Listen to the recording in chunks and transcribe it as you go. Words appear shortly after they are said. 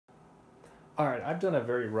All right, I've done a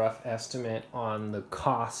very rough estimate on the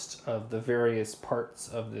cost of the various parts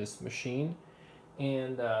of this machine.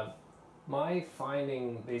 And my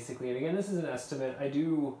finding basically, and again, this is an estimate, I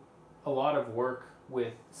do a lot of work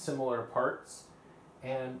with similar parts.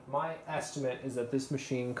 And my estimate is that this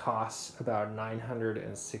machine costs about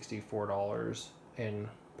 $964 in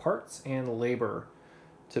parts and labor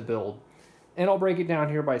to build. And I'll break it down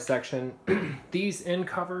here by section. These end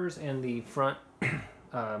covers and the front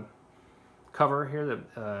cover here,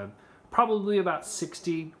 probably about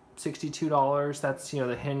 $62. That's,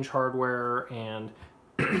 the hinge hardware, and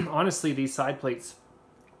honestly, these side plates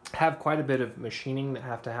have quite a bit of machining that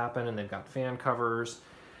have to happen, and they've got fan covers,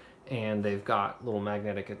 and they've got little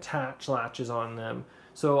magnetic attach latches on them.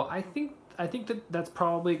 So I think that's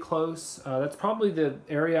probably close. That's probably the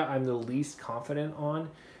area I'm the least confident on,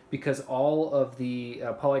 because all of the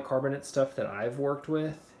polycarbonate stuff that I've worked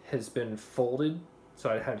with has been folded. So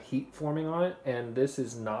I had heat forming on it, and this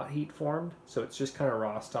is not heat formed. So it's just kind of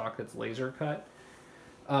raw stock that's laser cut.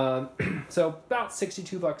 So about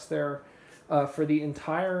 62 bucks there. For the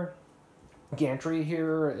entire gantry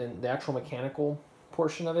here and the actual mechanical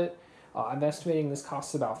portion of it, I'm estimating this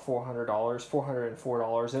costs about $400,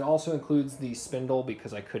 $404. It also includes the spindle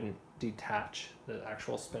because I couldn't detach the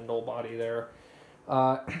actual spindle body there.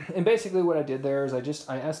 And basically what I did there is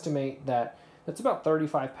I estimate that that's about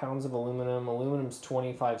 35 pounds of aluminum. Aluminum's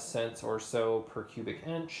 25 cents or so per cubic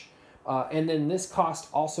inch. And then this cost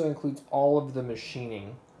also includes all of the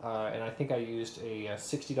machining. And I think I used a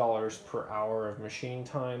 $60 per hour of machining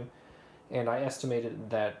time. And I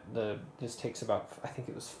estimated that this takes about, I think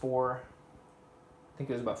it was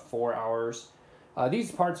about 4 hours.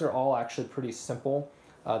 These parts are all actually pretty simple.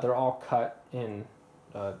 They're all cut in,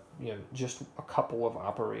 just a couple of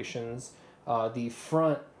operations. The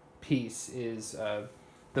front piece is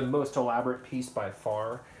the most elaborate piece by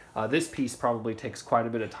far. This piece probably takes quite a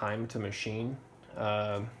bit of time to machine.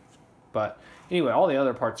 But anyway, all the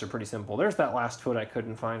other parts are pretty simple. There's that last foot I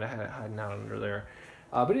couldn't find. I had it hiding out under there.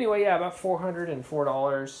 But anyway, yeah, about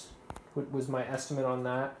 $404 was my estimate on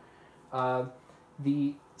that.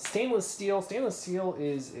 The stainless steel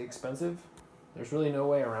is expensive. There's really no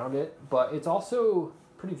way around it, but it's also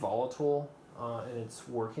pretty volatile in its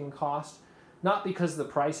working cost. Not because the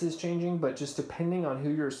price is changing, but just depending on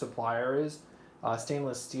who your supplier is,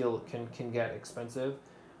 stainless steel can get expensive.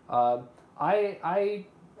 I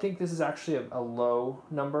think this is actually a low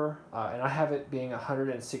number, and I have it being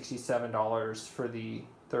 $167 for the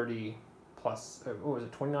 30 plus, what was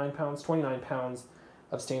it, 29 pounds? 29 pounds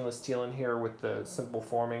of stainless steel in here with the simple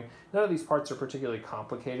forming. None of these parts are particularly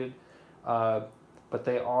complicated, but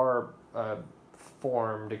they are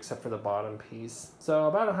formed except for the bottom piece. So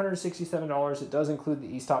about $167. It does include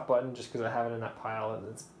the e-stop button just because I have it in that pile,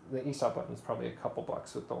 and the e-stop button is probably a couple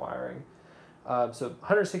bucks with the wiring. So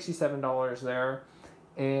 $167 there.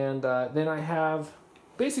 And then I have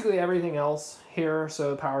basically everything else here.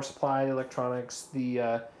 So the power supply, the electronics,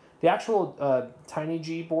 the actual Tiny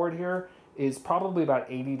G board here is probably about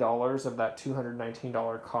 $80 of that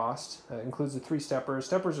 $219 cost. It includes the 3 steppers.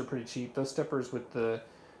 Steppers are pretty cheap. Those steppers with the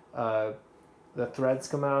threads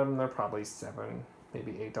come out of them, they're probably $7,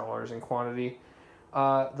 maybe $8 in quantity.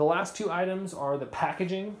 The last 2 items are the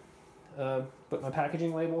packaging, but my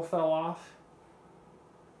packaging label fell off.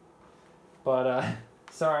 But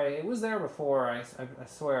sorry, it was there before, I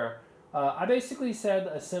swear. I basically said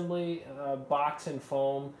assembly, box and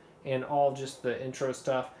foam, and all just the intro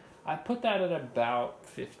stuff. I put that at about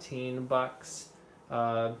 15 bucks.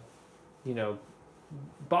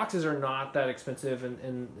 Boxes are not that expensive,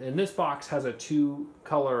 and this box has a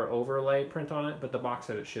 2-color overlay print on it, but the box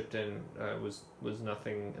that it shipped in was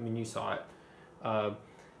nothing. I mean, you saw it.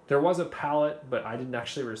 There was a pallet, but I didn't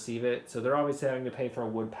actually receive it, so they're obviously having to pay for a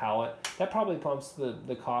wood pallet. That probably bumps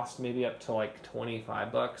the cost maybe up to like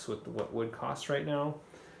 25 bucks with what wood costs right now.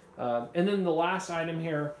 And then the last item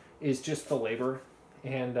here is just the labor,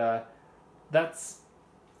 and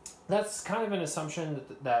that's kind of an assumption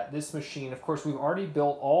that this machine, of course, we've already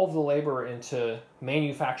built all the labor into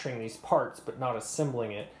manufacturing these parts, but not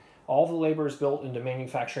assembling it. All the labor is built into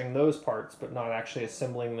manufacturing those parts, but not actually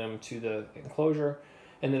assembling them to the enclosure.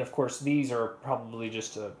 And then, of course, these are probably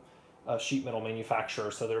just a sheet metal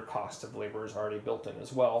manufacturer, so their cost of labor is already built in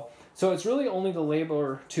as well. So it's really only the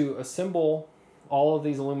labor to assemble all of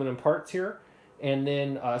these aluminum parts here, and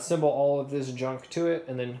then assemble all of this junk to it,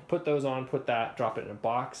 and then put those on, put that, drop it in a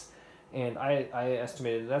box. And I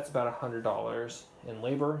estimated that's about $100 in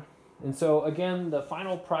labor. And so again, the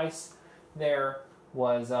final price there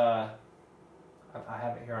was, I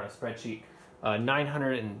have it here on a spreadsheet,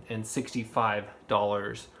 $965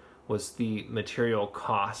 was the material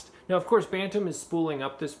cost. Now, of course, Bantam is spooling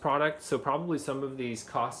up this product, so probably some of these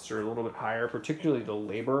costs are a little bit higher, particularly the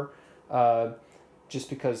labor, just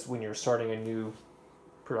because when you're starting a new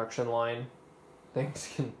production line, things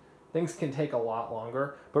can take a lot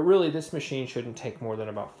longer. But really, this machine shouldn't take more than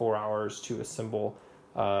about 4 hours to assemble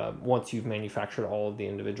once you've manufactured all of the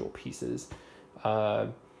individual pieces.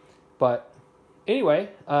 But anyway,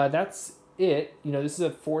 that's it. You know, this is a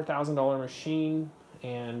 $4,000 machine,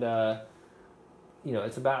 and you know,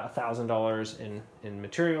 it's about $1,000 in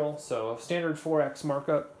material. So a standard 4x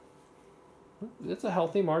markup. It's a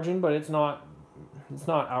healthy margin, but it's not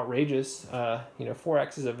outrageous. You know,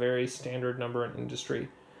 4x is a very standard number in industry.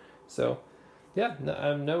 So yeah,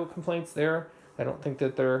 no complaints there. I don't think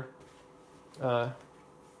that their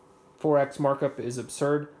 4x markup is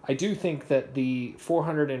absurd. I do think that the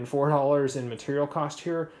 $404 in material cost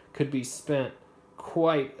here could be spent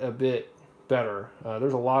quite a bit better.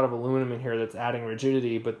 There's a lot of aluminum in here that's adding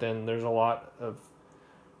rigidity, but then there's a lot of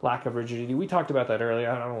lack of rigidity. We talked about that earlier.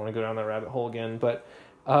 I don't want to go down that rabbit hole again, but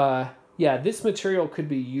yeah, this material could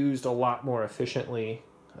be used a lot more efficiently.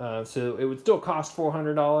 So it would still cost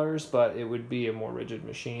 $400, but it would be a more rigid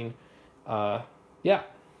machine. Yeah,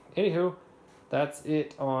 anywho, that's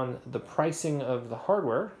it on the pricing of the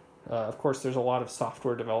hardware. Of course, there's a lot of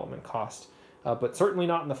software development cost, but certainly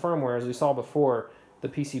not in the firmware. As we saw before, the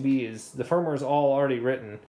firmware is all already written.